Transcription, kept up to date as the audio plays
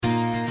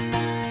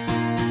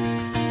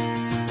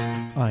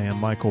I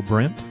am Michael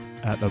Brent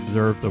at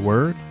Observe the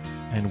Word,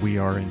 and we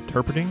are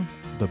interpreting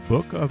the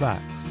book of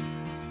Acts.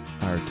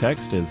 Our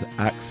text is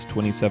Acts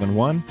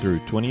 27:1 through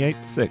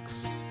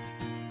 28:6.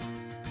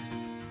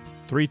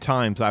 3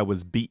 times I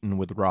was beaten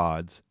with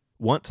rods.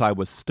 Once I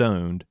was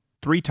stoned.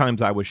 3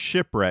 times I was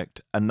shipwrecked.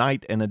 A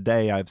night and a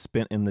day I've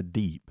spent in the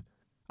deep.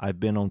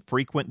 I've been on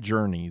frequent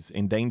journeys,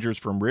 in dangers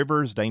from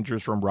rivers,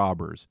 dangers from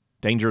robbers,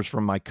 dangers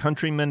from my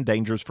countrymen,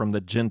 dangers from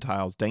the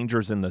Gentiles,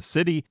 dangers in the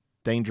city,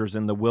 dangers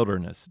in the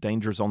wilderness,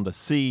 dangers on the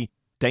sea,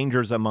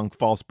 dangers among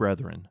false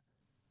brethren.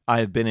 I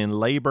have been in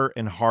labor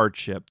and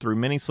hardship through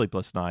many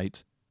sleepless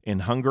nights, in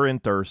hunger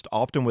and thirst,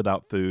 often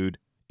without food,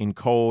 in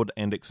cold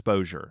and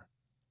exposure.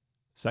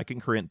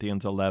 2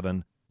 Corinthians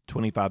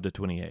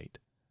 11:25-28.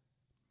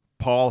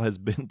 Paul has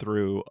been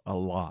through a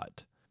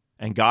lot,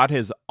 and God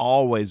has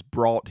always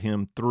brought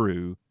him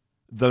through,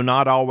 though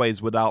not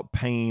always without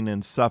pain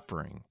and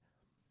suffering.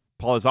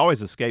 Paul has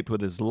always escaped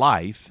with his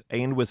life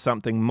and with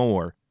something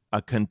more,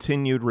 a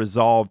continued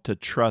resolve to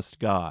trust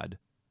God.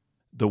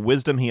 The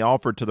wisdom he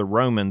offered to the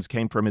Romans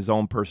came from his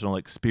own personal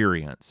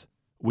experience.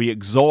 We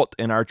exult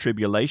in our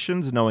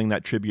tribulations, knowing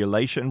that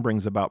tribulation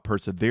brings about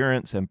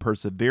perseverance, and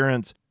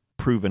perseverance,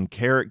 proven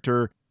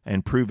character,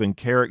 and proven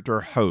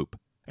character, hope.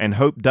 And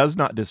hope does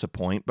not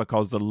disappoint,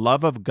 because the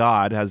love of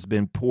God has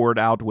been poured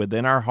out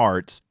within our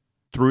hearts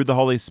through the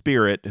Holy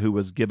Spirit who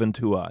was given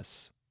to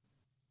us.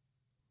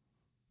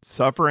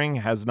 Suffering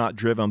has not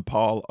driven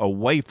Paul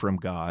away from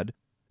God.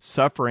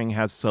 Suffering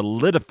has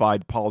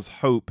solidified Paul's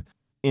hope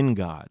in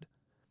God.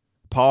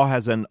 Paul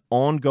has an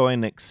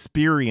ongoing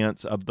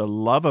experience of the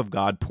love of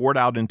God poured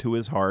out into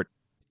his heart,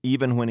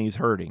 even when he's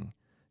hurting.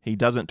 He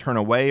doesn't turn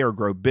away or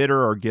grow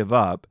bitter or give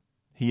up.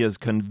 He is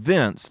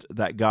convinced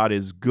that God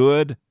is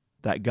good,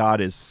 that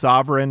God is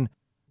sovereign,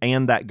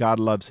 and that God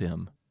loves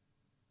him.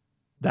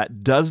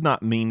 That does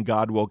not mean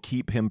God will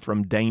keep him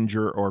from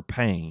danger or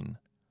pain.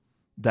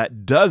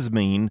 That does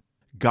mean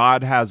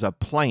God has a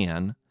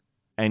plan,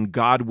 and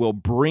God will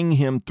bring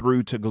him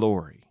through to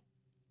glory.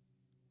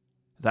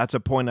 That's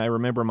a point I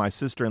remember my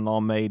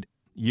sister-in-law made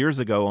years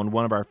ago on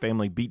one of our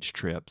family beach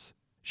trips.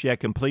 She had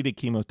completed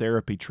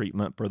chemotherapy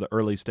treatment for the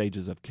early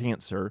stages of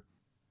cancer.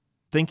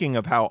 Thinking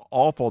of how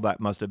awful that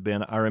must have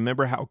been, I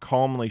remember how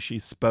calmly she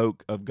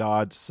spoke of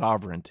God's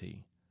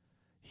sovereignty.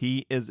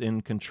 He is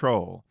in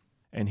control,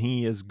 and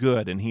He is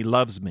good, and He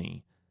loves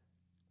me.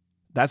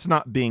 That's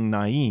not being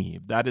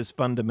naive. That is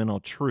fundamental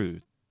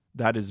truth.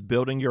 That is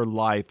building your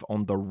life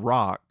on the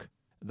rock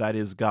that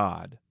is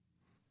God.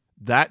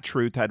 That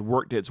truth had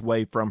worked its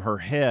way from her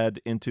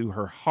head into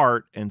her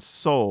heart and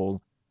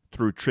soul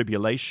through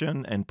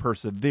tribulation and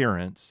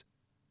perseverance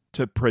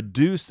to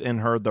produce in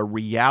her the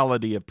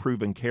reality of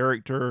proven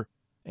character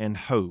and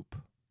hope.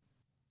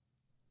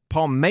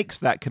 Paul makes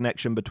that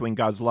connection between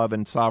God's love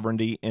and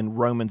sovereignty in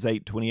Romans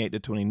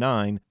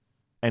 8:28-29,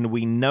 and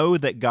we know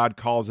that God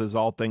causes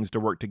all things to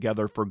work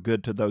together for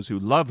good to those who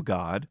love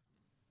God,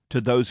 to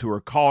those who are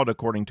called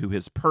according to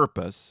His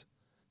purpose.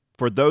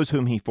 For those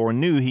whom He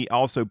foreknew, He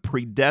also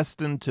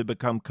predestined to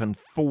become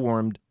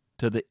conformed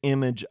to the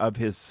image of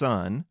His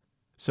Son,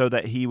 so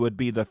that He would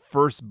be the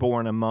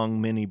firstborn among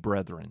many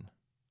brethren.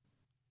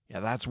 Yeah,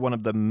 that's one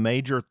of the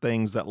major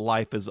things that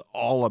life is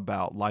all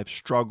about. Life's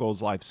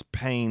struggles, life's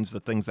pains,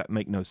 the things that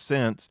make no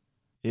sense.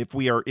 If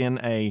we are in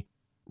a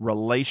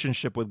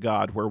relationship with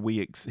God where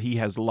He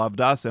has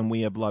loved us and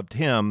we have loved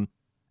Him,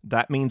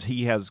 that means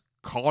He has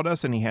called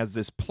us and He has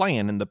this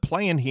plan. And the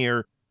plan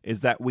here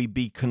is that we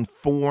be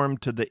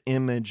conformed to the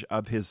image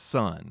of His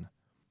Son,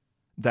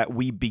 that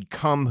we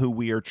become who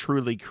we are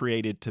truly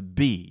created to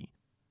be,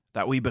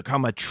 that we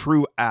become a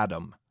true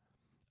Adam,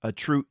 a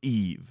true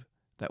Eve,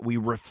 that we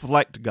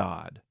reflect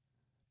God.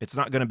 It's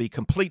not going to be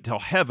complete till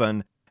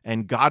heaven,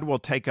 and God will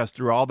take us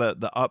through all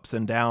the ups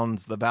and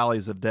downs, the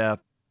valleys of death,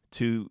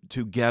 to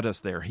get us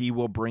there. He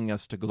will bring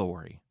us to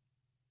glory.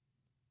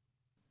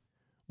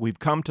 We've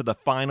come to the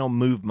final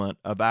movement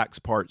of Acts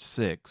Part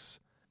 6.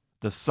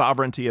 The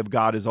sovereignty of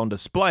God is on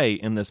display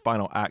in this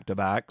final act of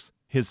Acts,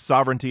 His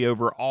sovereignty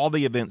over all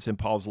the events in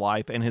Paul's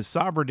life, and His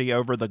sovereignty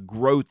over the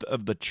growth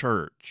of the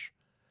church.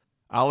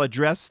 I'll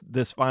address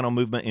this final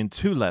movement in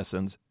 2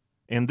 lessons.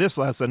 In this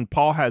lesson,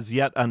 Paul has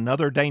yet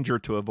another danger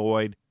to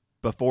avoid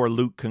before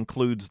Luke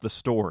concludes the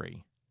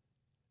story.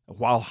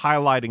 While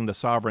highlighting the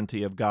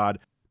sovereignty of God,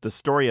 the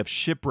story of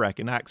shipwreck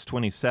in Acts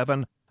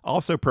 27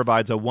 also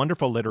provides a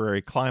wonderful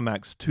literary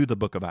climax to the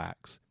book of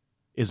Acts.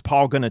 Is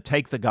Paul going to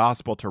take the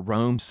gospel to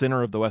Rome,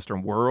 center of the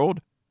Western world,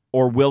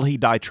 or will he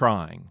die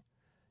trying?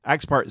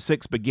 Acts Part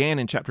 6 began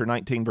in chapter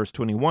 19, verse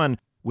 21,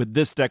 with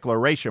this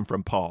declaration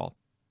from Paul: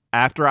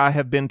 "After I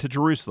have been to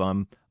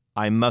Jerusalem,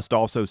 I must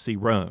also see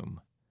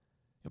Rome."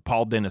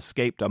 Paul then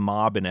escaped a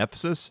mob in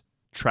Ephesus,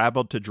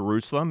 traveled to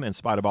Jerusalem in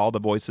spite of all the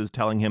voices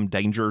telling him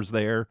dangers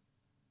there.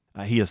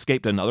 He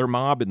escaped another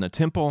mob in the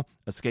temple,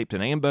 escaped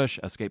an ambush,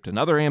 escaped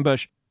another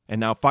ambush, and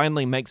now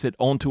finally makes it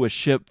onto a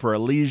ship for a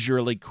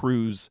leisurely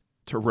cruise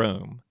to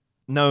Rome.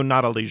 No,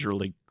 not a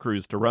leisurely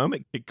cruise to Rome.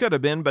 It could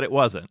have been, but it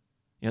wasn't.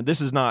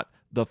 This is not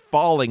the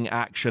falling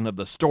action of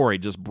the story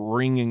just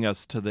bringing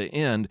us to the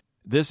end.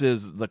 This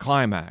is the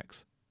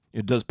climax.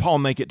 Does Paul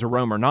make it to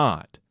Rome or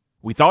not?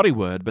 We thought he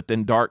would, but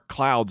then dark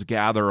clouds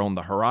gather on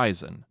the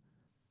horizon.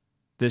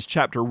 This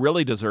chapter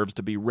really deserves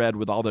to be read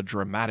with all the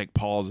dramatic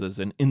pauses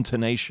and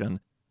intonation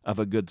of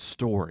a good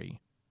story.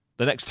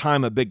 The next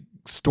time a big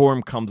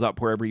storm comes up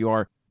wherever you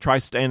are, try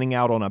standing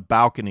out on a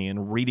balcony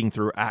and reading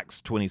through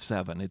Acts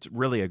 27. It's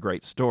really a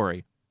great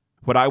story.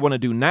 What I want to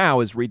do now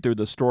is read through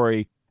the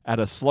story at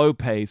a slow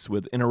pace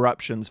with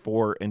interruptions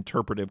for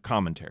interpretive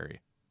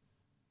commentary.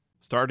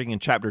 Starting in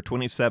chapter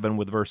 27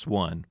 with verse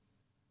 1.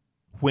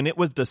 When it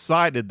was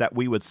decided that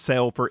we would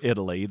sail for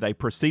Italy, they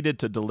proceeded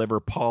to deliver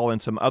Paul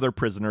and some other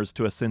prisoners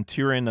to a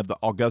centurion of the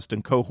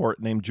Augustan cohort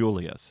named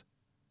Julius.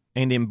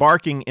 And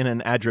embarking in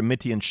an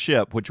Adramyttian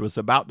ship which was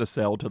about to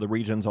sail to the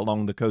regions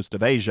along the coast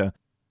of Asia,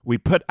 we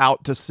put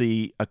out to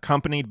sea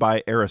accompanied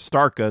by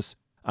Aristarchus,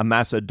 a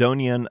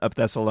Macedonian of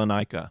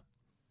Thessalonica.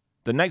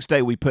 The next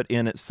day we put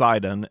in at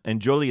Sidon,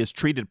 and Julius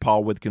treated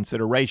Paul with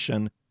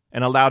consideration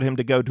and allowed him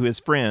to go to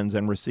his friends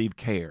and receive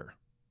care.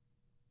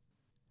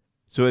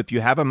 So if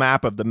you have a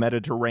map of the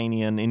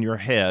Mediterranean in your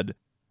head,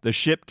 the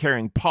ship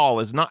carrying Paul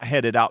is not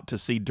headed out to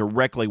sea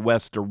directly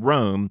west to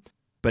Rome,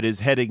 but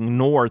is heading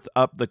north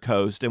up the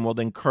coast and will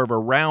then curve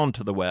around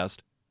to the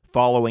west,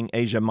 following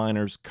Asia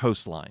Minor's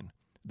coastline.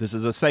 This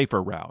is a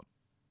safer route.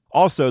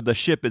 Also, the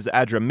ship is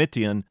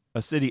Adramyttian,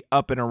 a city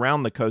up and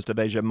around the coast of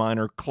Asia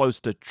Minor close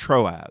to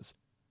Troas.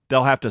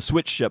 They'll have to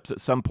switch ships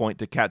at some point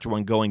to catch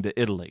one going to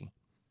Italy.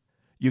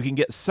 You can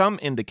get some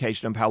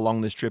indication of how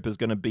long this trip is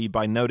going to be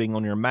by noting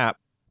on your map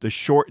the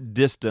short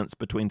distance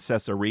between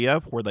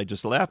Caesarea, where they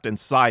just left, and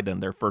Sidon,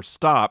 their first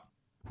stop,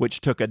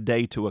 which took a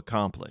day to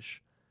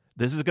accomplish.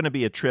 This is going to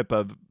be a trip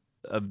of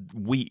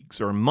weeks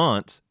or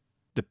months,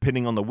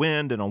 depending on the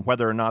wind and on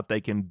whether or not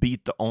they can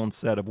beat the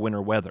onset of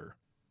winter weather.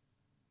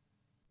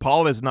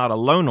 Paul is not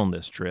alone on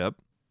this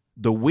trip.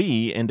 The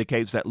 "we"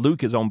 indicates that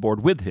Luke is on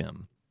board with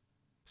him.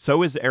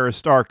 So is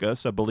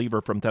Aristarchus, a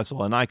believer from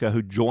Thessalonica,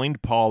 who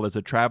joined Paul as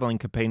a traveling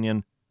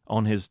companion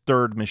on his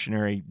third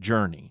missionary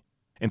journey.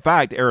 In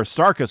fact,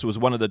 Aristarchus was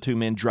one of the two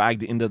men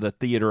dragged into the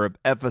theater of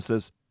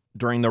Ephesus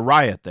during the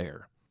riot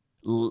there.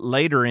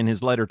 Later in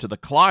his letter to the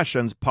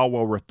Colossians, Paul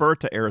will refer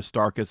to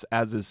Aristarchus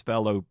as his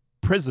fellow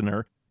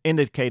prisoner,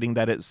 indicating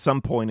that at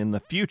some point in the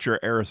future,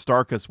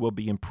 Aristarchus will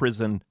be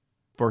imprisoned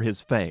for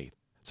his faith.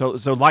 So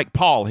like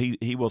Paul,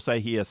 he will say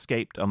he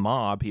escaped a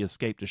mob, he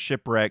escaped a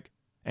shipwreck,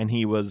 and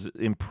he was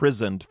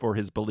imprisoned for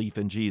his belief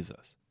in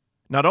Jesus.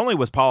 Not only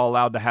was Paul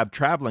allowed to have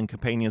traveling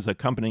companions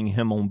accompanying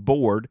him on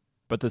board,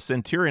 but the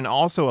centurion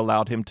also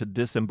allowed him to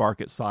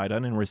disembark at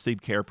Sidon and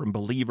receive care from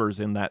believers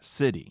in that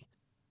city.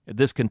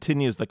 This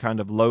continues the kind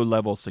of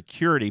low-level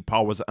security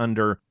Paul was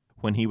under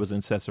when he was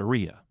in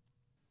Caesarea.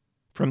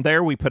 From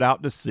there we put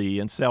out to sea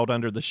and sailed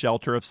under the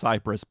shelter of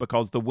Cyprus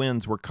because the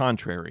winds were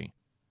contrary.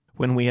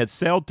 When we had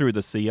sailed through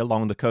the sea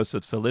along the coast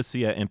of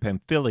Cilicia and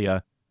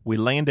Pamphylia, we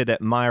landed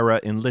at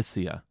Myra in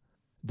Lycia.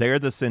 There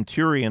the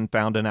centurion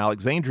found an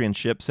Alexandrian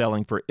ship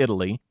sailing for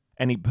Italy,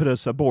 and he put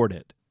us aboard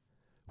it.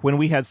 When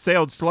we had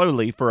sailed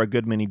slowly for a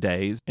good many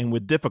days, and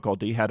with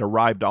difficulty had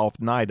arrived off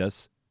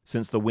Cnidus,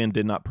 since the wind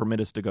did not permit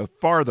us to go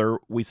farther,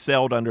 we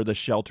sailed under the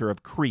shelter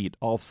of Crete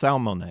off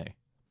Salmone.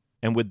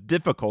 And with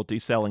difficulty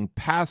sailing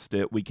past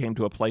it, we came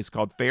to a place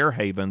called Fair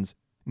Havens,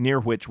 near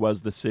which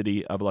was the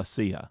city of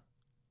Lasea.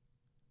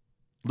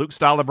 Luke's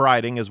style of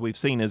writing, as we've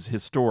seen, is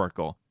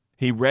historical.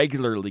 He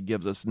regularly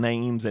gives us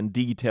names and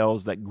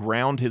details that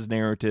ground his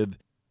narrative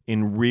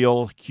in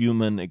real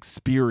human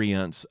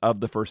experience of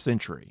the first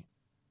century.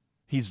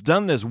 He's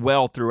done this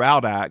well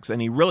throughout Acts,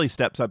 and he really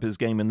steps up his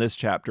game in this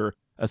chapter,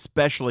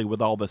 especially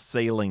with all the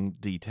sailing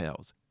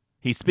details.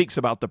 He speaks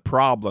about the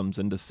problems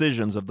and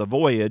decisions of the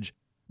voyage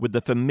with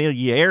the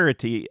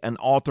familiarity an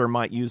author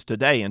might use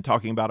today in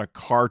talking about a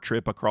car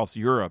trip across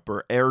Europe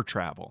or air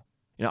travel.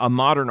 A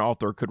modern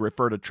author could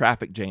refer to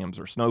traffic jams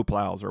or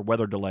snowplows or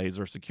weather delays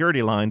or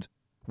security lines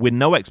with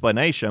no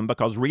explanation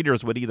because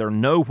readers would either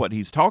know what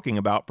he's talking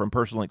about from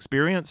personal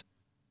experience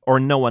or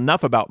know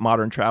enough about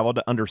modern travel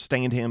to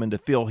understand him and to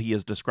feel he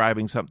is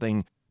describing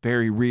something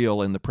very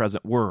real in the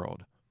present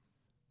world.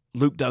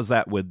 Luke does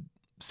that with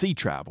sea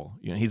travel.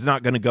 He's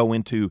not going to go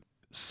into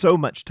so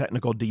much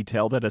technical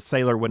detail that a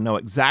sailor would know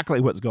exactly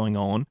what's going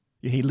on.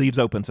 He leaves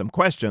open some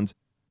questions,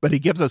 but he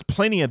gives us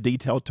plenty of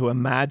detail to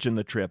imagine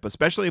the trip,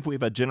 especially if we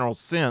have a general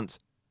sense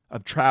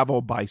of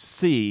travel by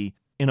sea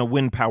in a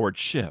wind-powered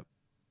ship.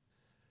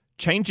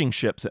 Changing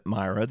ships at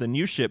Myra, the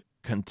new ship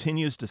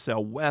continues to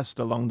sail west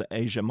along the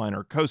Asia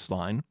Minor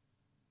coastline.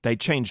 They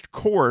changed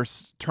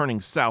course,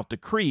 turning south to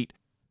Crete,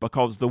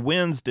 because the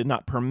winds did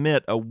not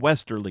permit a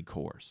westerly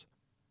course.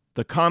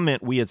 The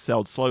comment "we had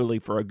sailed slowly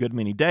for a good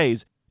many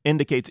days"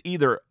 indicates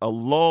either a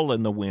lull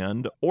in the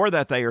wind or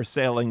that they are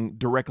sailing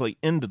directly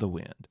into the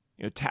wind.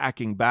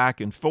 Tacking back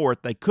and forth,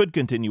 they could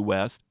continue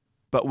west,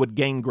 but would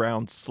gain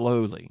ground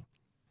slowly.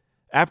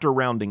 After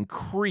rounding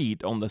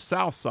Crete on the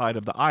south side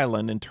of the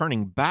island and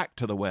turning back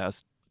to the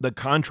west, the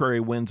contrary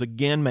winds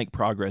again make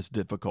progress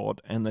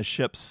difficult, and the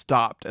ship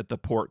stopped at the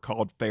port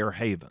called Fair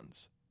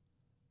Havens.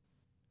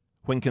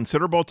 When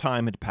considerable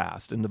time had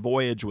passed, and the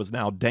voyage was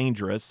now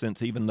dangerous,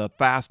 since even the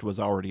fast was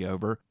already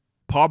over,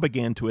 Paul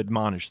began to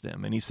admonish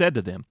them, and he said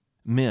to them,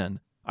 Men,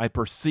 I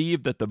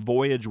perceive that the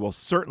voyage will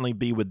certainly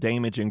be with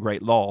damage and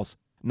great loss,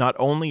 not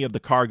only of the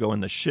cargo in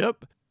the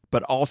ship,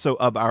 but also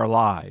of our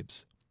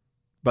lives.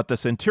 But the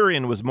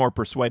centurion was more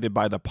persuaded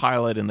by the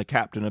pilot and the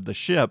captain of the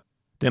ship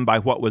than by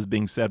what was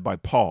being said by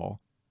Paul.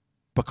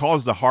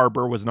 Because the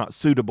harbor was not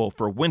suitable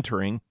for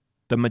wintering,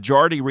 the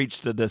majority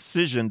reached a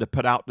decision to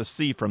put out to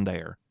sea from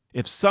there,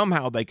 if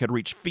somehow they could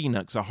reach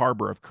Phoenix, a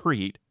harbor of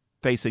Crete,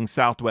 facing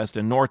southwest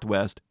and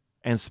northwest,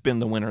 and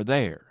spend the winter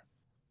there.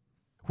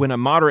 When a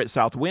moderate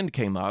south wind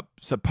came up,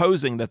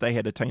 supposing that they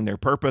had attained their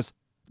purpose,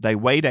 they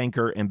weighed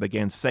anchor and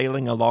began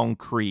sailing along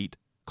Crete,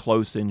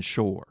 close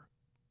inshore.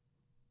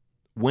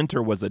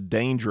 Winter was a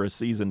dangerous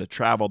season to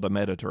travel the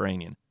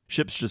Mediterranean.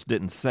 Ships just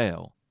didn't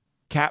sail.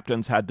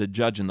 Captains had to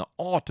judge in the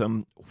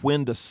autumn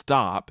when to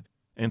stop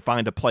and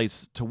find a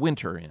place to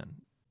winter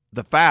in.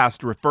 The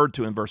fast referred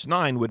to in verse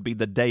 9 would be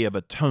the Day of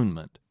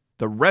Atonement.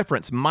 The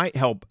reference might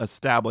help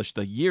establish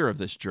the year of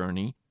this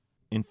journey.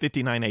 In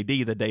 59 AD,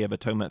 the Day of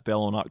Atonement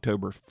fell on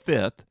October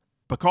 5th.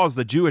 Because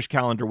the Jewish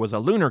calendar was a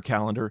lunar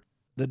calendar,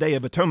 the Day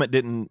of Atonement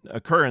didn't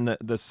occur in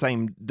the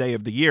same day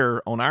of the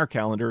year on our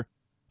calendar.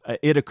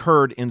 It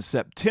occurred in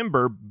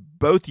September,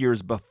 both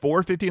years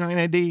before 59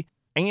 AD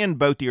and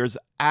both years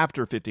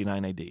after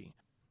 59 AD.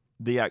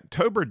 The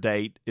October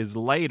date is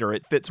later.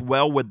 It fits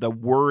well with the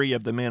worry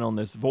of the men on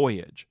this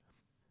voyage.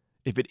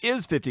 If it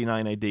is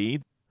 59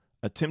 AD,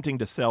 attempting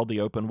to sail the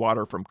open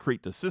water from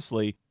Crete to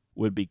Sicily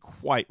would be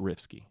quite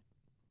risky.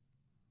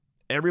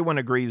 Everyone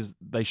agrees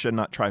they should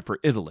not try for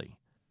Italy.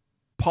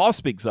 Paul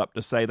speaks up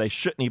to say they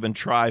shouldn't even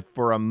try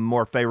for a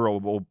more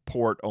favorable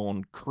port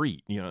on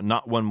Crete.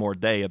 Not one more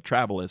day of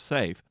travel is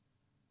safe.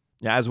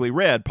 Now, as we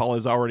read, Paul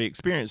has already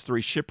experienced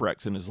 3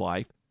 shipwrecks in his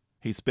life.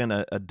 He spent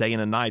a day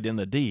and a night in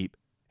the deep.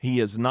 He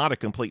is not a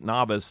complete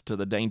novice to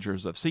the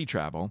dangers of sea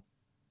travel,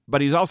 but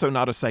he's also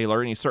not a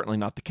sailor, and he's certainly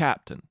not the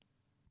captain.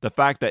 The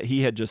fact that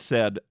he had just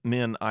said,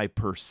 Men, I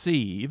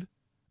perceive,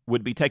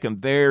 would be taken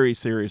very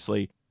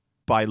seriously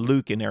by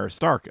Luke and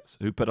Aristarchus,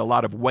 who put a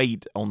lot of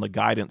weight on the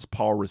guidance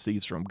Paul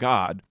receives from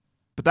God.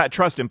 But that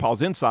trust in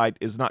Paul's insight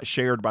is not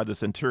shared by the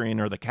centurion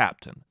or the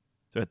captain.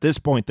 So at this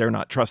point, they're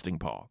not trusting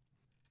Paul.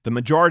 The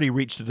majority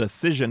reached a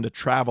decision to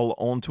travel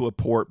onto a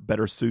port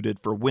better suited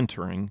for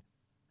wintering.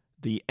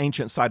 The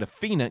ancient site of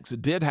Phoenix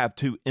did have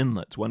 2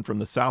 inlets, one from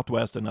the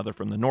southwest, another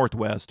from the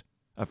northwest,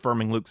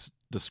 affirming Luke's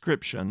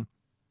description.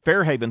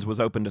 Fair Havens was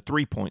open to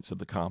 3 points of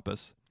the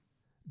compass.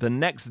 The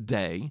next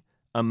day,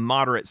 a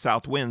moderate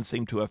south wind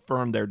seemed to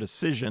affirm their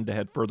decision to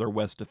head further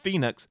west to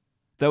Phoenix,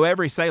 though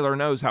every sailor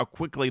knows how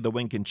quickly the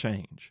wind can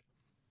change.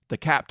 The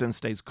captain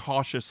stays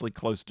cautiously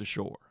close to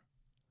shore.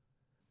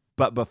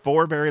 But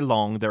before very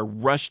long, there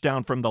rushed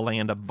down from the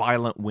land a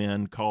violent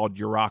wind called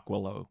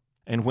Euraquilo.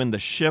 And when the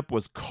ship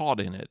was caught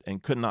in it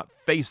and could not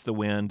face the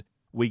wind,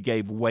 we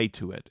gave way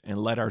to it and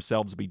let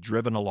ourselves be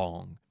driven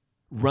along.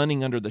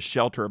 Running under the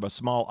shelter of a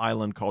small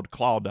island called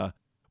Clauda,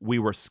 we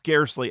were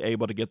scarcely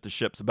able to get the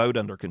ship's boat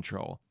under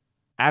control.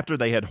 After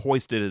they had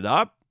hoisted it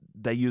up,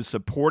 they used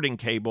supporting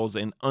cables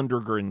and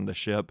undergirding the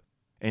ship,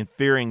 and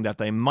fearing that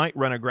they might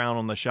run aground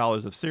on the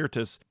shallows of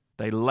Syrtis,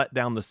 they let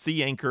down the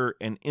sea anchor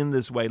and in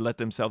this way let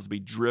themselves be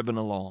driven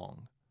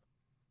along.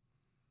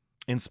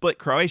 In Split,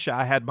 Croatia,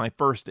 I had my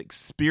first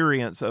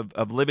experience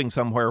of living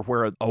somewhere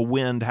where a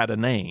wind had a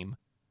name.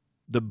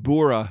 The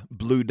Bura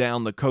blew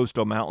down the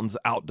coastal mountains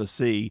out to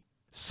sea,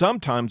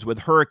 sometimes with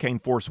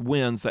hurricane-force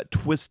winds that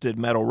twisted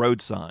metal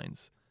road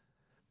signs.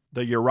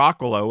 The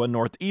Euraquilo, a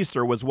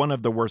northeaster, was one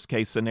of the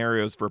worst-case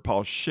scenarios for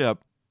Paul's ship.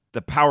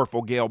 The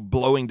powerful gale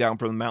blowing down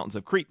from the mountains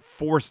of Crete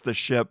forced the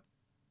ship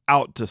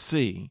out to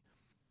sea.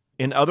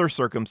 In other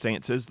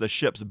circumstances, the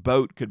ship's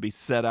boat could be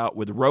set out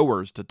with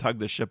rowers to tug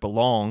the ship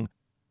along.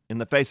 In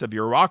the face of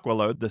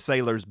Euraquilo, the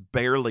sailors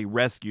barely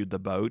rescued the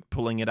boat,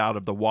 pulling it out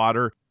of the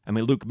water.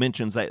 Luke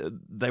mentions that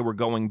they were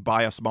going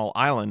by a small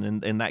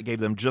island, and that gave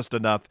them just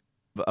enough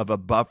of a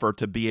buffer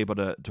to be able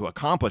to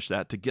accomplish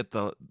that, to get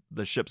the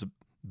ship's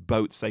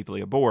boat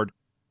safely aboard.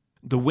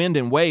 The wind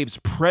and waves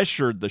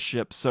pressured the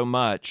ship so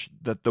much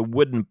that the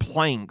wooden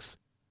planks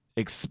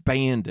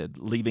expanded,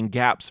 leaving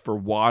gaps for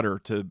water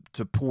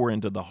to pour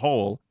into the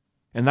hull,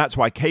 and that's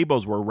why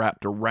cables were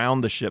wrapped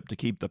around the ship to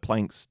keep the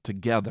planks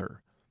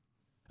together.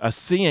 A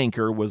sea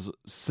anchor was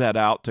set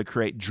out to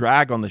create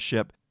drag on the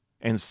ship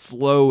and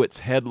slow its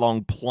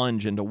headlong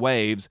plunge into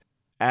waves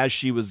as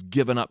she was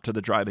given up to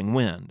the driving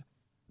wind.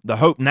 The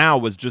hope now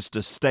was just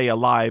to stay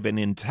alive and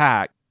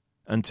intact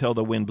until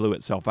the wind blew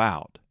itself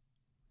out.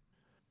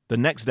 The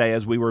next day,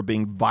 as we were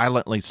being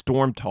violently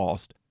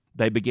storm-tossed,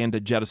 they began to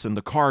jettison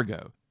the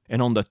cargo,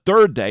 and on the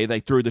 3rd day they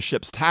threw the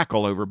ship's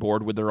tackle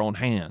overboard with their own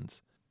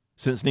hands.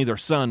 Since neither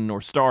sun nor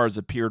stars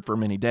appeared for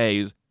many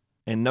days,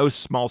 and no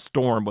small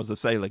storm was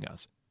assailing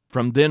us,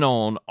 from then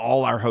on,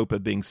 all our hope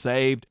of being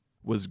saved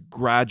was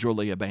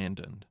gradually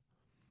abandoned.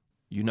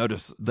 You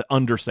notice the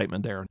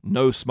understatement there.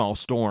 No small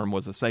storm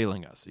was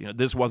assailing us.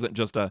 This wasn't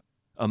just a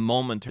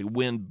momentary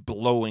wind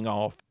blowing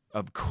off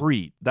of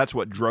Crete. That's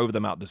what drove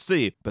them out to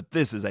sea. But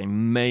this is a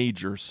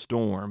major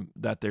storm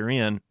that they're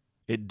in.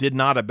 It did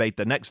not abate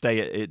the next day.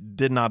 It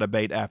did not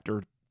abate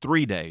after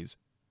 3 days.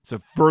 So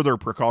further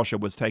precaution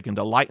was taken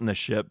to lighten the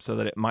ship so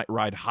that it might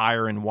ride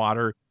higher in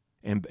water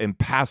and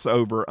pass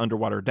over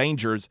underwater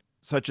dangers,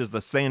 such as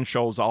the sand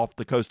shoals off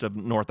the coast of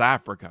North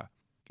Africa.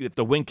 If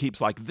the wind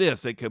keeps like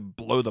this, it could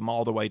blow them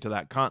all the way to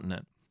that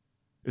continent.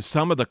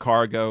 Some of the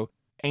cargo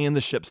and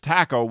the ship's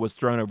tackle was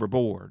thrown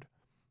overboard.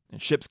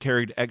 And ships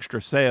carried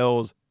extra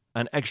sails,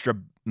 an extra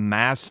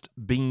mast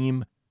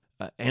beam,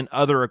 and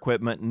other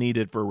equipment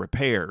needed for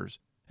repairs.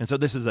 And so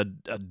this is a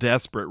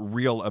desperate,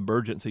 real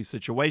emergency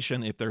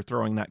situation if they're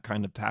throwing that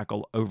kind of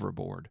tackle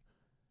overboard.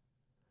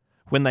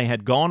 When they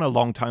had gone a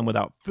long time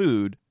without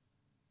food,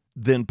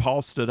 then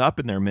Paul stood up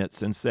in their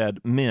midst and said,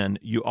 "Men,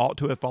 you ought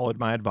to have followed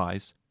my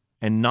advice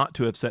and not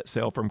to have set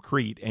sail from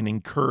Crete and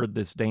incurred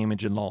this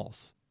damage and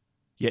loss.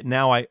 Yet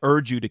now I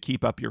urge you to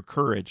keep up your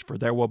courage, for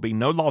there will be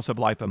no loss of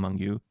life among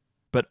you,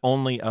 but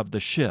only of the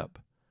ship.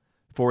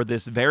 For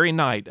this very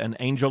night an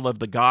angel of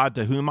the God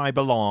to whom I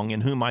belong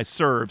and whom I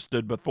serve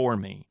stood before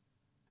me,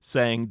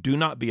 saying, 'Do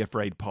not be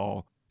afraid,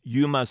 Paul.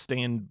 You must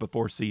stand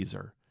before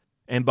Caesar.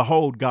 And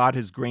behold, God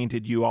has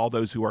granted you all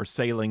those who are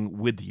sailing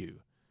with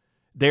you.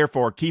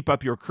 Therefore keep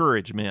up your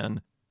courage,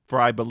 men,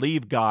 for I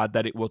believe God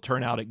that it will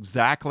turn out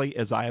exactly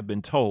as I have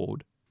been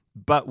told,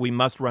 but we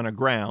must run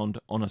aground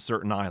on a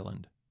certain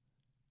island.'"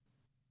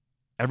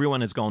 Everyone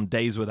has gone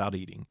days without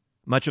eating.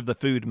 Much of the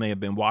food may have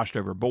been washed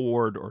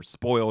overboard or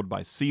spoiled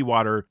by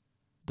seawater.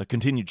 The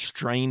continued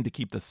strain to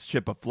keep the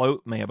ship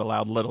afloat may have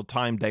allowed little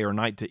time day or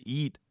night to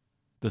eat.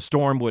 The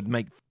storm would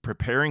make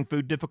preparing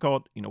food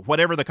difficult.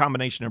 Whatever the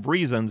combination of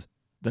reasons,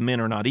 the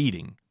men are not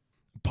eating.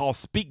 Paul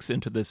speaks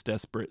into this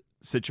desperate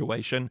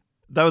situation,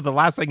 though the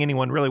last thing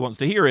anyone really wants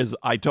to hear is,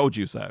 "I told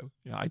you so.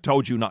 I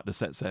told you not to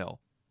set sail."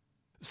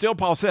 Still,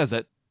 Paul says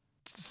it,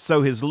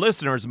 so his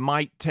listeners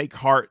might take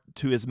heart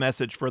to his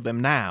message for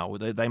them now.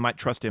 They might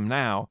trust him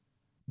now.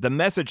 The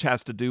message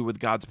has to do with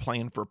God's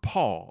plan for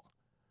Paul.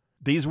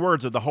 These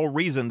words are the whole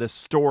reason this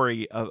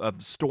story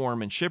of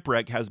storm and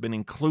shipwreck has been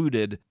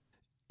included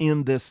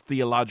in this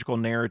theological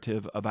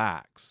narrative of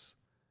Acts.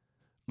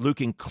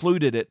 Luke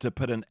included it to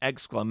put an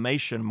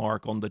exclamation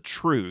mark on the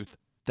truth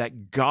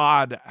that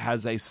God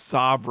has a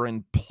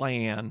sovereign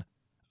plan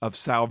of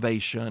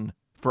salvation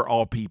for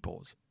all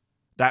peoples.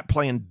 That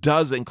plan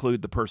does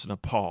include the person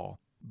of Paul,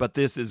 but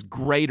this is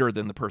greater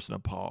than the person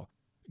of Paul.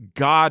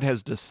 God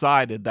has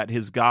decided that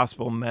his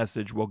gospel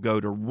message will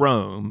go to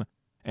Rome,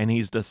 and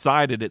he's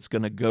decided it's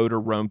going to go to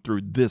Rome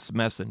through this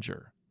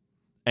messenger.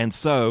 And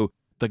so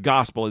the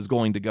gospel is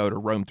going to go to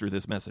Rome through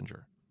this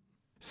messenger.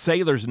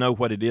 Sailors know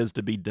what it is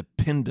to be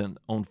dependent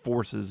on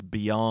forces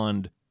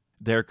beyond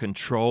their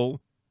control.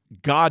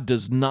 God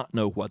does not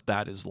know what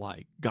that is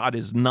like. God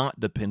is not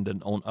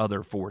dependent on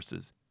other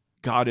forces.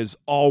 God is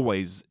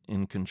always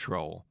in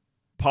control.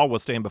 Paul will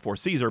stand before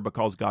Caesar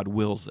because God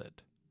wills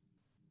it.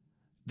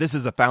 This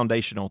is a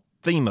foundational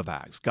theme of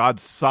Acts.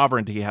 God's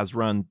sovereignty has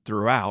run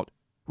throughout.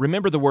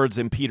 Remember the words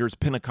in Peter's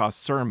Pentecost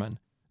sermon.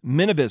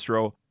 "Men of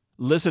Israel,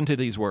 listen to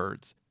these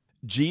words.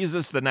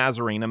 Jesus the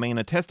Nazarene, a man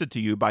attested to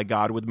you by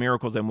God with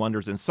miracles and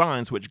wonders and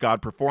signs, which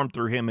God performed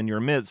through him in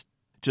your midst,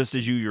 just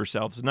as you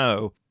yourselves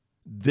know.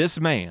 This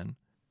man,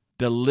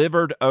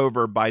 delivered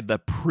over by the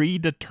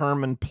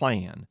predetermined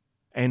plan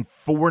and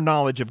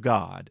foreknowledge of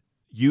God,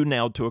 you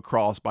nailed to a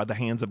cross by the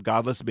hands of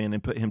godless men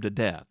and put him to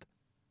death.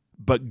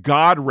 But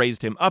God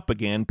raised him up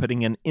again,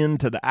 putting an end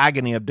to the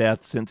agony of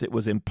death, since it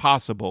was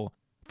impossible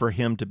for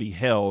him to be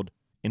held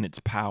in its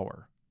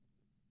power."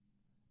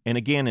 And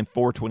again in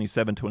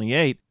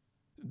 4:27-28,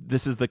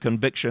 this is the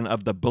conviction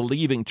of the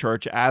believing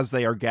church as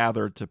they are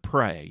gathered to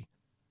pray.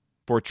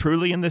 "For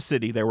truly in the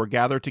city there were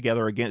gathered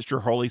together against your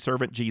holy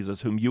servant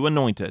Jesus, whom you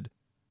anointed,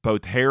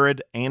 both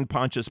Herod and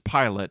Pontius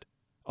Pilate,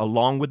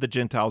 along with the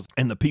Gentiles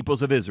and the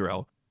peoples of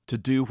Israel, to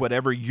do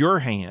whatever your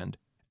hand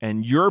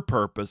and your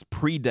purpose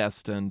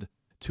predestined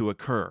to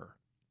occur."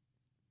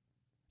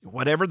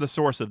 Whatever the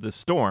source of this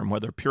storm,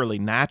 whether purely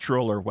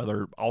natural or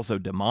whether also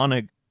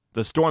demonic,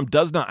 the storm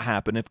does not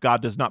happen if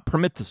God does not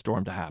permit the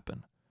storm to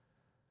happen.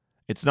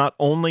 It's not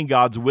only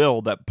God's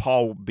will that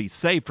Paul be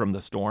saved from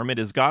the storm, it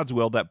is God's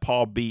will that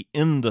Paul be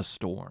in the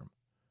storm.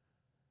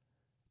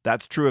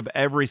 That's true of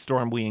every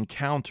storm we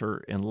encounter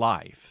in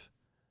life.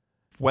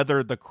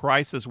 Whether the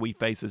crisis we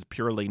face is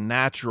purely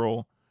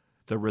natural,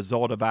 the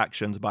result of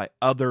actions by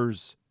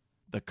others,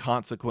 the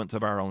consequence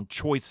of our own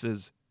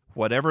choices,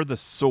 whatever the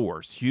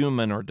source,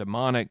 human or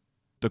demonic,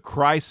 the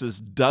crisis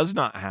does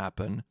not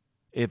happen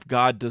if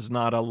God does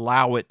not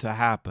allow it to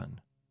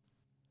happen.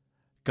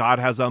 God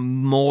has a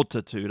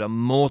multitude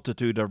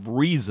of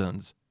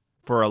reasons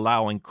for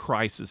allowing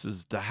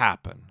crises to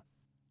happen.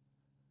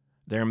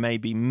 There may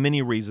be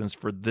many reasons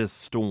for this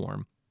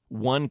storm.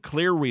 One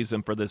clear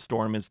reason for this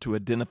storm is to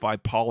identify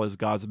Paul as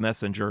God's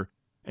messenger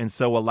and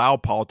so allow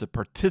Paul to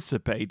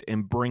participate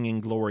in bringing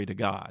glory to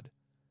God.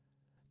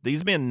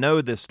 These men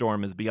know this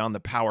storm is beyond the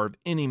power of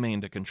any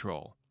man to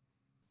control.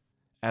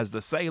 As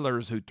the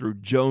sailors who threw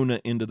Jonah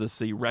into the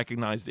sea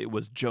recognized it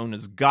was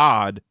Jonah's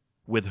God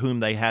with whom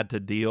they had to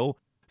deal,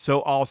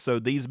 so also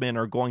these men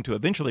are going to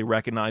eventually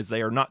recognize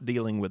they are not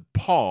dealing with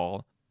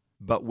Paul,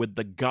 but with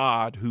the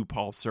God who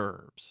Paul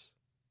serves.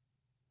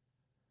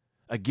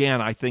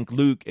 Again, I think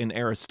Luke and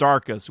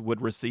Aristarchus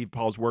would receive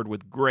Paul's word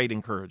with great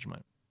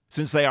encouragement.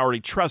 Since they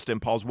already trust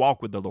in Paul's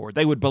walk with the Lord,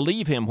 they would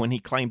believe him when he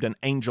claimed an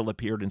angel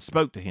appeared and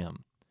spoke to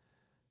him.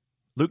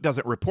 Luke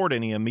doesn't report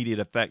any immediate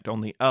effect on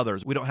the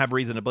others. We don't have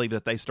reason to believe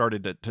that they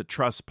started to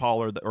trust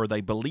Paul or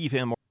they believe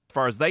him. As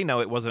far as they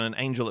know, it wasn't an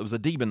angel, it was a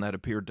demon that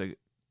appeared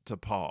to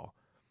Paul.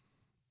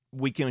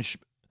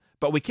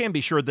 But we can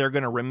be sure they're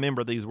going to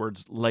remember these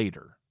words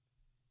later.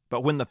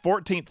 But when the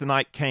 14th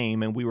night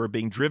came and we were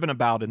being driven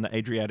about in the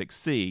Adriatic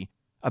Sea,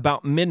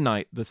 about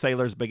midnight the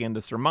sailors began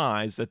to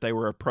surmise that they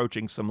were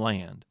approaching some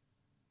land.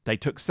 They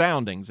took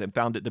soundings and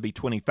found it to be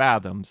 20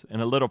 fathoms,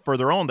 and a little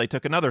further on they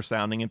took another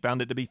sounding and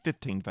found it to be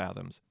 15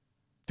 fathoms.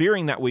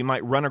 Fearing that we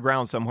might run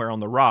aground somewhere on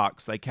the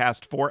rocks, they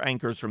cast 4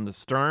 anchors from the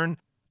stern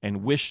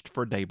and wished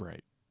for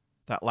daybreak.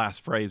 That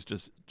last phrase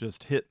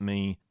just hit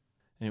me.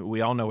 And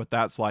we all know what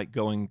that's like,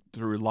 going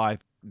through life,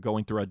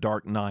 going through a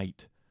dark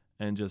night,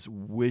 and just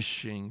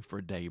wishing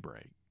for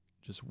daybreak,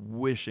 just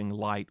wishing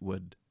light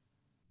would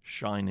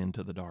shine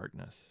into the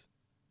darkness.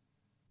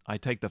 I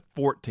take the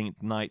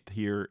 14th night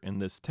here in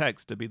this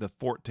text to be the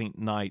 14th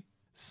night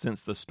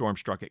since the storm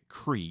struck at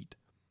Crete.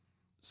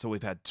 So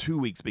we've had 2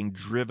 weeks being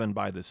driven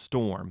by this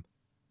storm.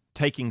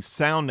 Taking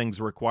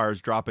soundings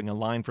requires dropping a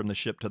line from the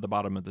ship to the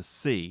bottom of the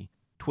sea.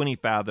 20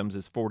 fathoms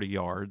is 40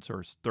 yards,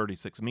 or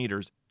 36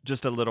 meters.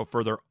 Just a little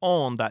further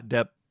on, that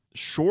depth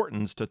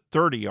shortens to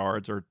 30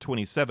 yards, or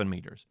 27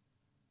 meters.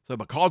 So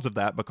because of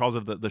that, because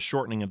of the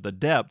shortening of the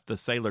depth, the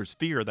sailors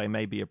fear they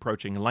may be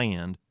approaching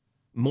land.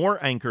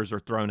 More anchors are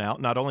thrown out,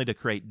 not only to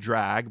create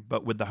drag,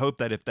 but with the hope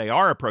that if they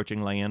are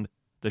approaching land,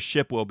 the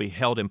ship will be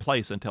held in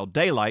place until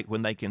daylight,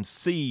 when they can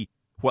see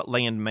what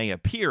land may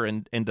appear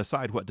and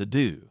decide what to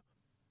do.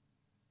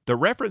 The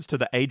reference to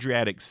the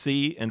Adriatic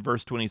Sea in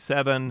verse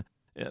 27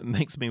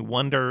 makes me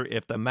wonder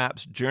if the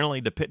maps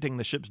generally depicting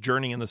the ship's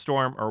journey in the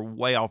storm are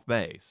way off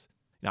base.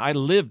 Now, I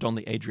lived on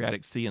the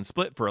Adriatic Sea in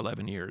Split for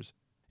 11 years.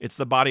 It's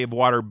the body of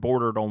water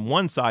bordered on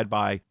one side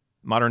by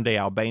modern-day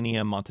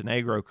Albania,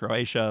 Montenegro,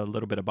 Croatia, a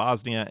little bit of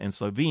Bosnia, and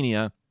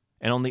Slovenia,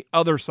 and on the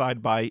other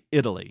side by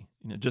Italy.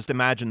 Just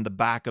imagine the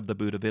back of the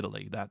boot of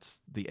Italy. That's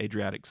the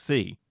Adriatic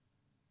Sea.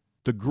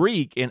 The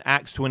Greek in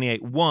Acts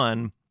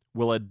 28:1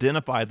 will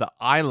identify the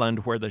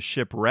island where the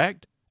ship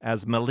wrecked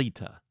as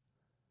Melita.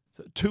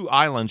 So 2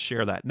 islands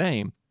share that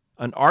name.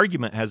 An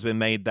argument has been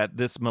made that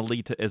this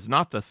Melita is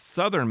not the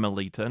southern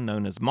Melita,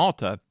 known as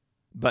Malta,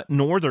 but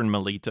northern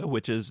Melita,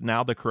 which is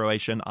now the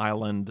Croatian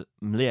island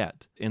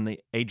Mljet in the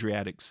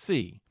Adriatic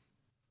Sea.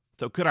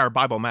 So could our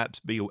Bible maps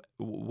be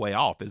way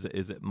off? Is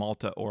it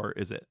Malta or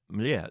is it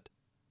Mljet?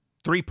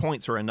 3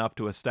 points are enough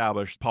to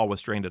establish Paul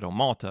was stranded on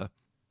Malta.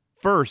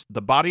 First,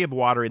 the body of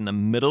water in the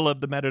middle of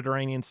the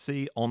Mediterranean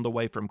Sea on the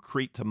way from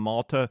Crete to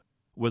Malta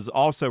was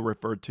also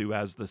referred to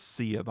as the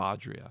Sea of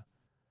Adria.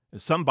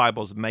 Some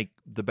Bibles make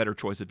the better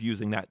choice of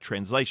using that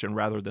translation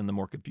rather than the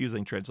more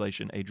confusing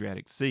translation,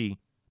 Adriatic Sea.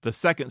 The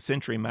 2nd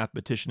century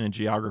mathematician and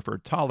geographer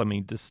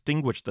Ptolemy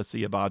distinguished the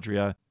Sea of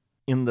Adria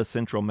in the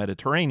central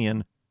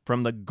Mediterranean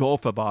from the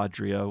Gulf of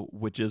Adria,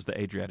 which is the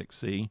Adriatic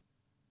Sea.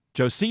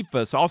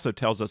 Josephus also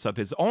tells us of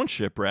his own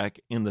shipwreck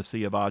in the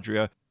Sea of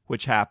Adria,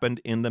 which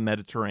happened in the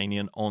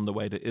Mediterranean on the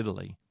way to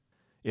Italy.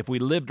 If we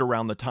lived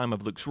around the time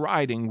of Luke's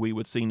writing, we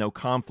would see no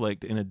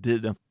conflict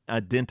in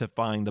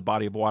identifying the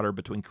body of water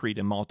between Crete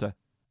and Malta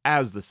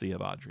as the Sea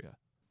of Adria.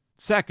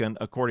 Second,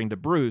 according to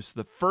Bruce,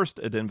 the first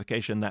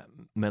identification that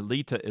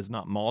Melita is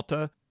not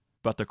Malta,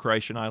 but the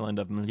Croatian island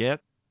of Mljet,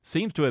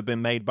 seems to have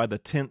been made by the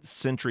 10th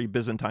century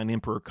Byzantine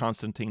Emperor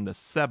Constantine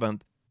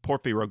VII,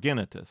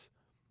 Porphyrogenitus.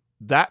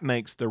 That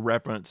makes the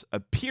reference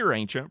appear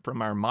ancient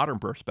from our modern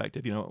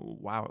perspective.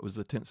 Wow, it was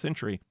the 10th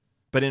century.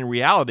 But in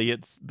reality,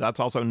 that's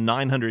also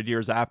 900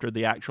 years after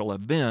the actual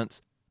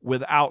events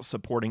without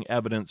supporting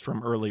evidence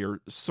from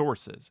earlier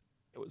sources.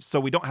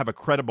 So we don't have a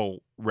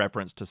credible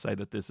reference to say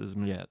that this is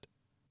Mljet.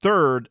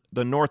 Third,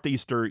 the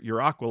northeaster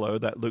Euraquilo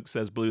that Luke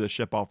says blew the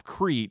ship off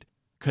Crete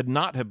could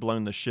not have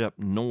blown the ship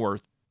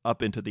north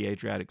up into the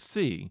Adriatic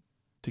Sea.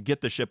 To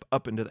get the ship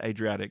up into the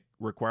Adriatic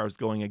requires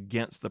going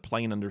against the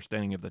plain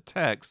understanding of the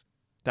text.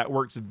 That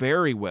works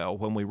very well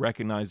when we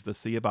recognize the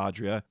Sea of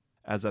Adria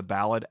as a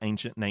valid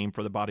ancient name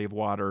for the body of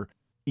water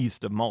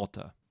east of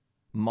Malta.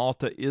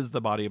 Malta is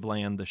the body of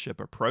land the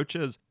ship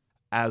approaches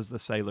as the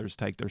sailors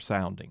take their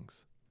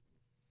soundings.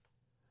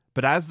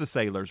 But as the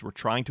sailors were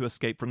trying to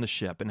escape from the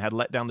ship and had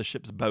let down the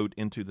ship's boat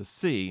into the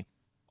sea,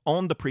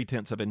 on the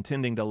pretense of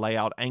intending to lay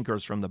out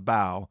anchors from the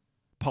bow,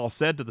 Paul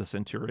said to the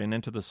centurion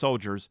and to the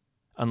soldiers,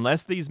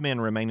 "Unless these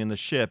men remain in the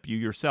ship, you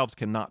yourselves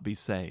cannot be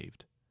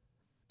saved."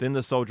 Then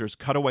the soldiers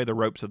cut away the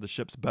ropes of the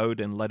ship's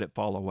boat and let it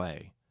fall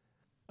away.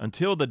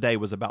 Until the day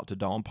was about to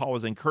dawn, Paul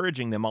was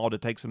encouraging them all to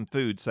take some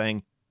food,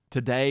 saying,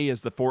 "Today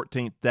is the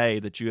 14th day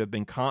that you have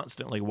been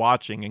constantly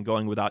watching and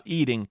going without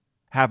eating,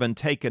 having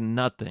taken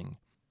nothing.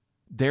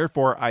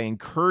 Therefore, I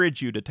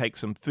encourage you to take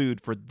some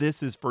food, for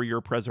this is for your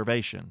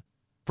preservation.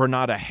 For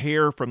not a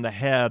hair from the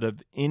head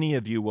of any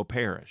of you will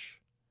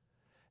perish."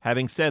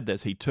 Having said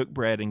this, he took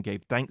bread and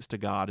gave thanks to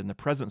God in the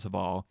presence of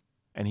all,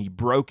 and he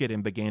broke it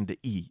and began to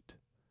eat.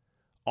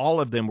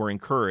 All of them were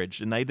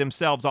encouraged, and they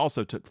themselves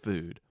also took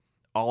food.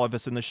 All of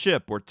us in the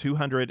ship were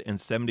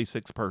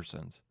 276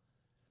 persons.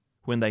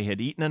 When they had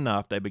eaten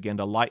enough, they began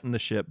to lighten the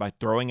ship by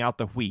throwing out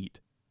the wheat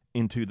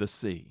into the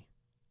sea.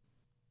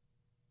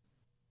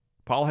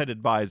 Paul had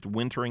advised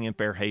wintering in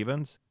fair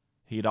havens.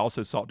 He had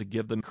also sought to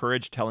give them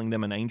courage, telling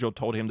them an angel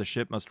told him the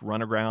ship must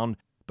run aground,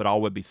 but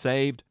all would be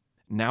saved.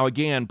 Now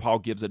again, Paul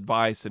gives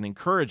advice and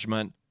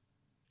encouragement,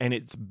 and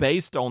it's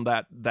based on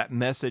that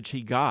message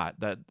he got,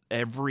 that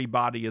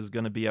everybody is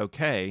going to be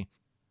okay.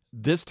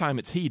 This time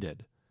it's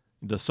heated.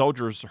 The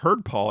soldiers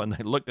heard Paul, and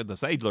they looked at the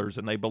sailors,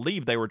 and they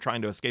believed they were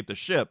trying to escape the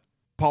ship.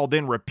 Paul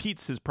then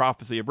repeats his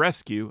prophecy of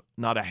rescue.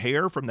 Not a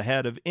hair from the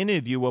head of any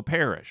of you will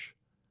perish.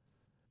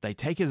 They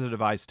take his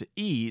advice to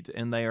eat,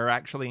 and they are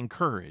actually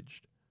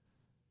encouraged.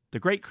 The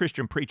great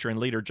Christian preacher and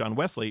leader John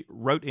Wesley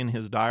wrote in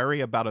his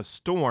diary about a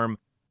storm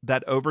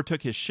that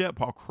overtook his ship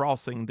while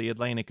crossing the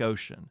Atlantic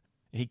Ocean.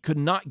 He could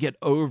not get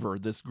over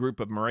this group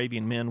of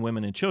Moravian men,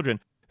 women, and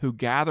children who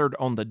gathered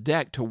on the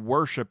deck to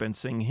worship and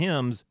sing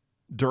hymns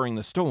during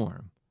the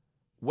storm.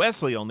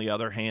 Wesley, on the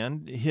other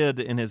hand, hid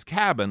in his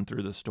cabin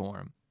through the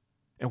storm.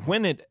 And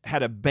when it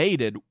had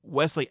abated,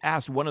 Wesley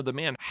asked one of the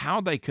men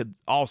how they could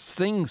all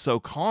sing so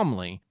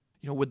calmly,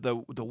 with the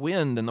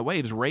wind and the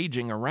waves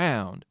raging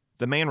around.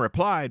 The man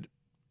replied,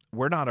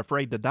 "We're not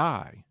afraid to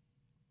die."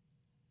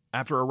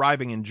 After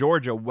arriving in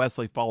Georgia,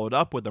 Wesley followed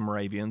up with the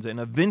Moravians, and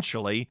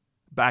eventually,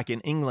 back in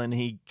England,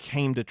 he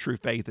came to true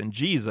faith in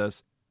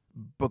Jesus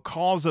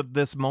because of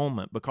this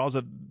moment, because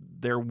of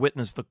their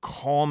witness, the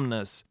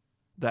calmness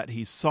that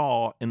he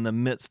saw in the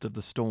midst of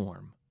the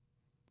storm.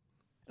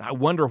 I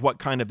wonder what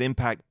kind of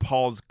impact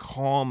Paul's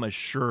calm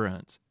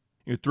assurance,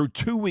 through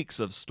 2 weeks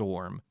of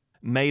storm,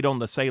 made on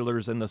the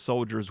sailors and the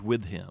soldiers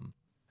with him.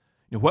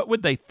 What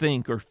would they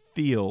think or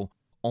feel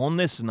on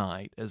this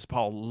night as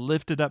Paul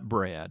lifted up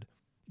bread,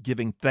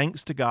 giving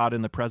thanks to God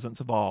in the presence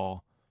of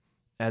all,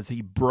 as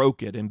he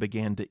broke it and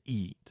began to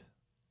eat?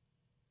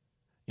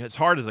 It's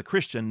hard as a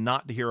Christian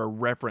not to hear a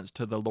reference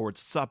to the Lord's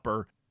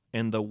Supper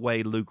in the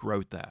way Luke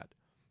wrote that,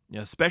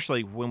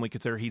 especially when we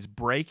consider he's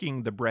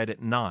breaking the bread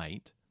at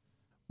night,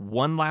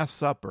 one last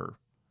supper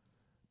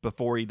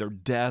before either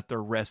death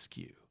or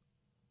rescue.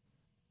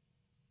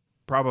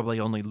 Probably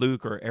only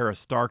Luke or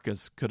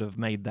Aristarchus could have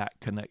made that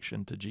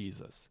connection to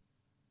Jesus.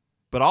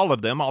 But all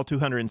of them, all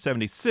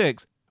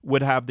 276,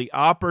 would have the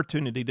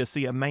opportunity to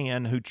see a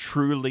man who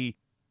truly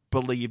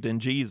believed in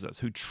Jesus,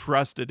 who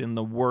trusted in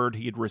the word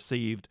he had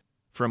received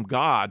from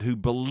God, who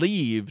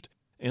believed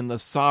in the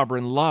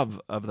sovereign love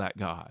of that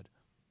God.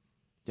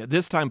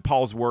 This time,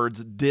 Paul's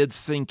words did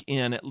sink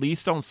in, at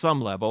least on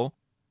some level,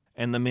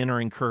 and the men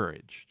are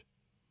encouraged.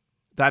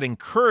 That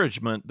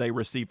encouragement they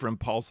received from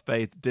Paul's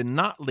faith did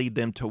not lead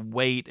them to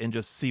wait and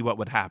just see what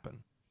would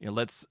happen.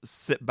 Let's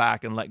sit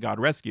back and let God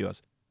rescue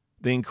us.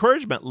 The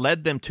encouragement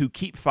led them to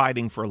keep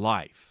fighting for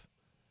life.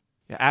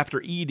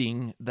 After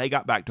eating, they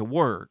got back to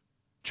work.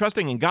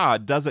 Trusting in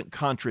God doesn't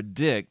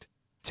contradict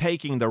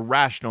taking the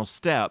rational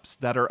steps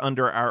that are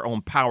under our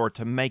own power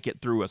to make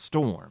it through a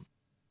storm.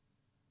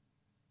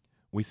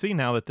 We see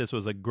now that this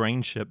was a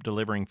grain ship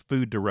delivering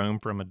food to Rome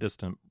from a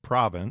distant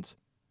province.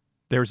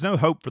 There's no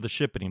hope for the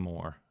ship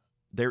anymore.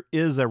 There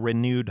is a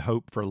renewed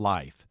hope for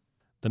life.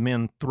 The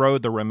men throw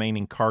the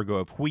remaining cargo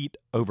of wheat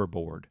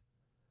overboard.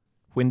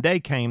 When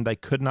day came, they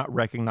could not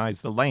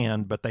recognize the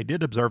land, but they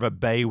did observe a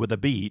bay with a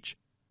beach,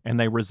 and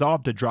they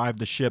resolved to drive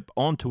the ship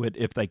onto it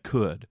if they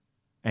could.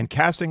 And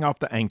casting off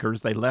the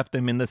anchors, they left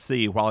them in the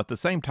sea, while at the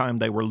same time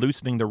they were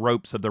loosening the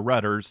ropes of the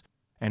rudders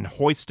and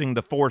hoisting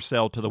the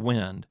foresail to the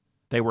wind.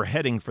 They were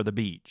heading for the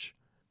beach.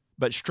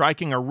 But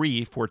striking a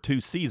reef where two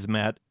seas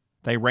met,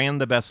 they ran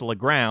the vessel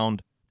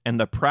aground, and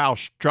the prow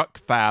struck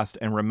fast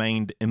and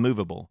remained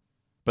immovable.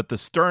 But the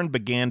stern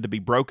began to be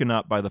broken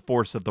up by the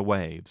force of the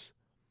waves.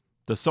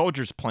 The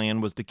soldiers'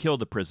 plan was to kill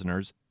the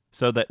prisoners,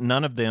 so that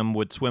none of them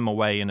would swim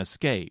away and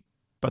escape.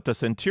 But the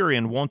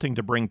centurion, wanting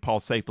to bring Paul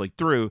safely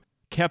through,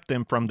 kept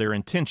them from their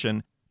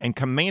intention, and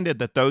commanded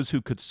that those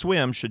who could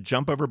swim should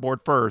jump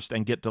overboard first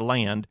and get to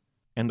land,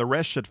 and the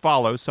rest should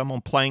follow, some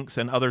on planks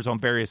and others on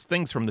various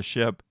things from the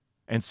ship.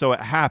 And so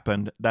it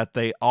happened that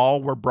they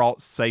all were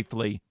brought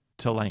safely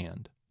to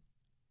land.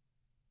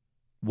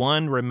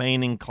 One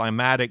remaining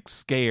climatic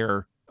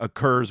scare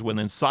occurs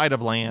within sight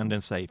of land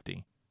and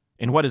safety.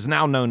 In what is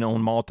now known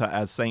on Malta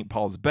as St.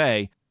 Paul's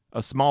Bay,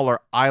 a smaller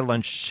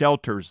island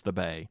shelters the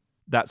bay.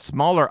 That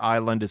smaller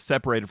island is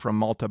separated from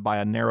Malta by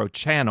a narrow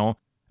channel,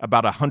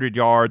 about 100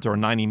 yards or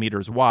 90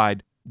 meters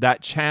wide.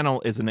 That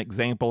channel is an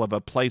example of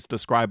a place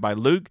described by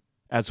Luke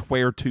as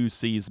where two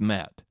seas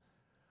met.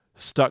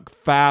 Stuck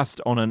fast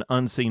on an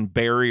unseen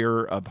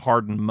barrier of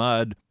hardened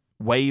mud,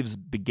 waves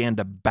began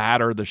to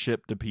batter the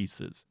ship to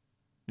pieces.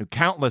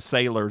 Countless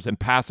sailors and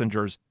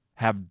passengers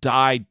have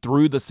died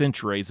through the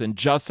centuries in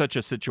just such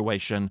a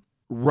situation,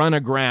 run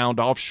aground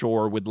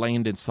offshore with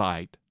land in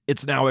sight.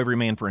 It's now every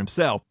man for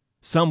himself.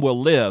 Some will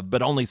live,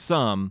 but only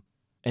some.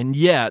 And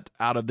yet,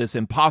 out of this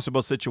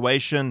impossible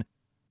situation,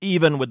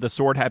 even with the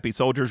sword-happy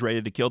soldiers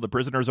ready to kill the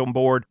prisoners on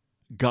board,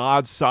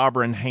 God's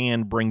sovereign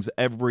hand brings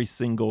every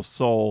single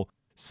soul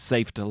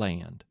safe to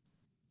land.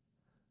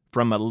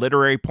 From a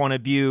literary point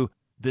of view,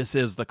 this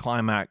is the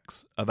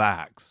climax of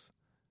Acts.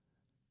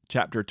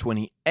 Chapter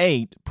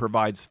 28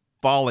 provides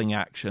falling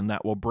action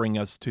that will bring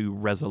us to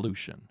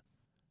resolution.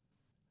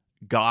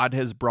 God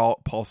has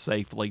brought Paul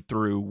safely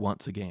through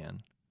once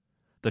again.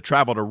 The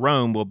travel to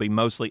Rome will be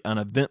mostly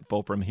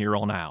uneventful from here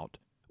on out.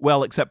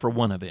 Well, except for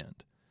one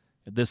event.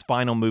 This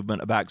final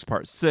movement of Acts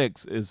Part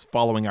 6 is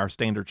following our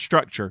standard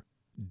structure.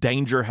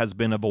 Danger has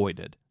been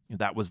avoided.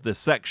 That was this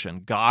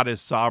section. God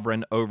is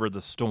sovereign over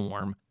the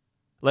storm.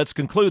 Let's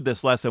conclude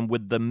this lesson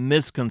with the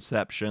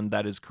misconception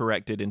that is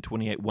corrected in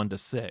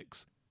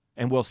 28:1-6,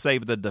 and we'll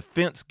save the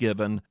defense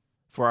given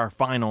for our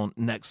final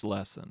next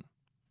lesson.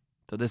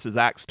 So this is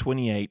Acts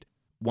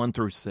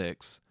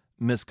 28:1-6,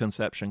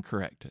 misconception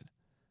corrected.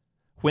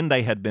 When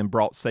they had been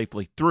brought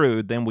safely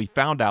through, then we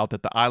found out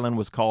that the island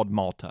was called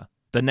Malta.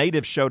 The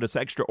natives showed us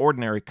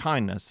extraordinary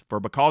kindness, for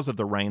because of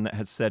the rain that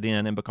had set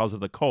in and because of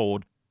the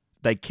cold,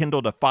 they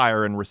kindled a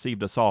fire and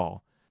received us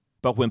all.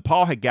 But when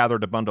Paul had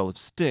gathered a bundle of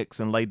sticks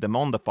and laid them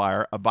on the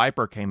fire, a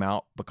viper came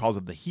out because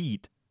of the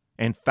heat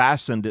and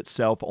fastened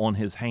itself on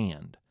his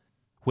hand.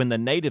 When the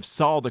natives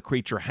saw the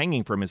creature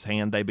hanging from his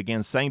hand, they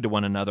began saying to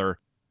one another,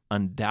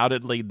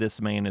 "Undoubtedly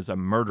this man is a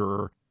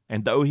murderer,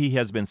 and though he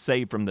has been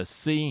saved from the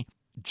sea,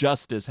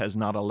 justice has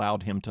not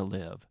allowed him to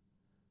live."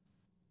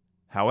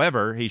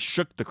 However, he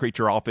shook the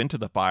creature off into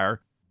the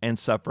fire and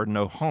suffered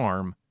no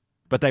harm,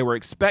 but they were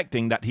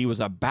expecting that he was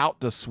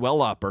about to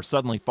swell up or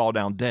suddenly fall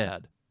down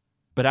dead.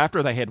 But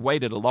after they had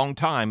waited a long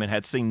time and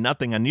had seen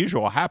nothing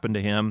unusual happen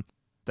to him,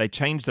 they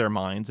changed their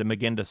minds and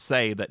began to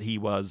say that he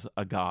was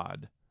a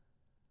god.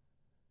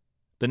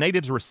 The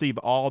natives received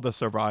all the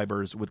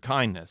survivors with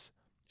kindness.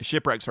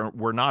 Shipwrecks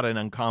were not an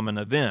uncommon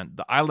event.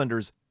 The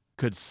islanders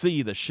could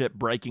see the ship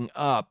breaking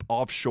up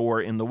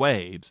offshore in the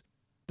waves.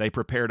 They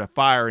prepared a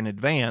fire in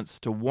advance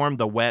to warm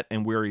the wet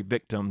and weary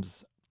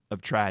victims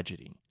of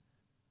tragedy.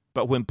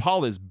 But when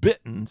Paul is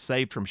bitten,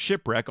 saved from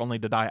shipwreck, only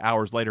to die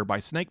hours later by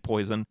snake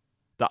poison,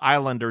 the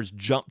islanders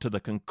jump to the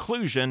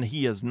conclusion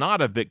he is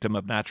not a victim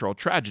of natural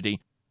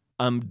tragedy.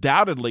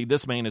 Undoubtedly,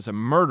 this man is a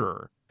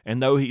murderer,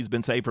 and though he's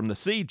been saved from the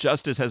sea,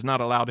 justice has not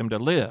allowed him to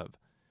live.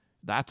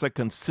 That's a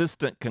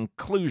consistent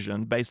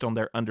conclusion based on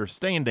their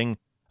understanding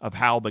of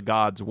how the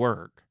gods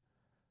work.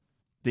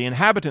 The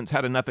inhabitants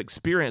had enough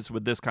experience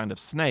with this kind of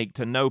snake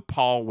to know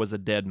Paul was a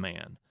dead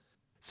man.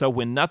 So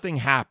when nothing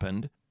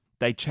happened,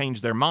 they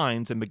changed their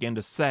minds and began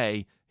to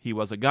say he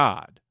was a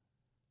god.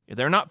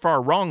 They're not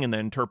far wrong in the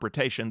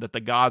interpretation that the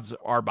gods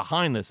are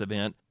behind this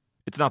event.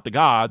 It's not the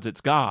gods,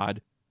 it's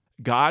God.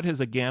 God has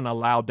again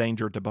allowed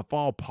danger to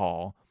befall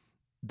Paul,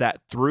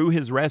 that through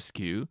his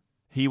rescue,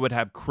 he would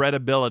have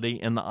credibility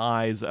in the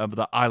eyes of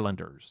the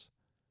islanders.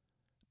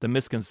 The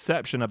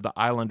misconception of the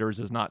islanders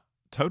is not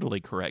totally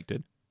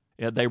corrected.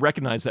 They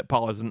recognize that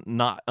Paul is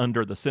not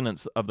under the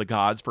sentence of the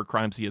gods for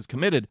crimes he has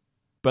committed,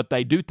 but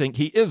they do think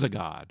he is a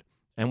god.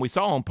 And we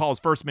saw on Paul's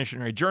first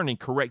missionary journey,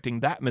 correcting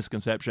that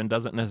misconception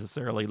doesn't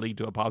necessarily lead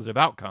to a positive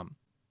outcome.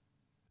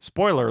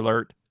 Spoiler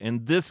alert,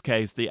 in this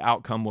case, the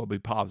outcome will be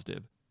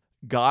positive.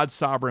 God's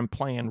sovereign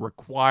plan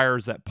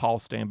requires that Paul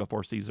stand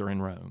before Caesar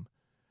in Rome.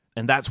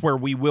 And that's where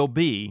we will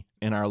be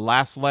in our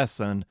last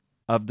lesson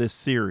of this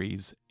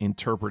series,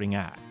 Interpreting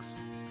Acts.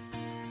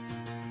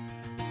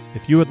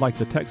 If you would like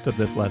the text of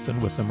this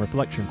lesson with some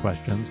reflection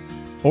questions,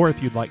 or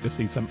if you'd like to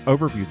see some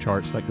overview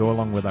charts that go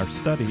along with our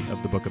study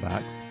of the book of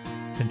Acts,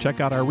 then check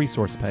out our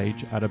resource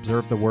page at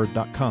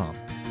observetheword.com.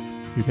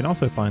 You can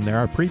also find there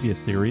our previous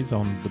series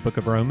on the book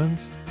of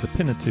Romans, the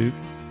Pentateuch,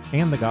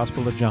 and the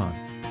Gospel of John.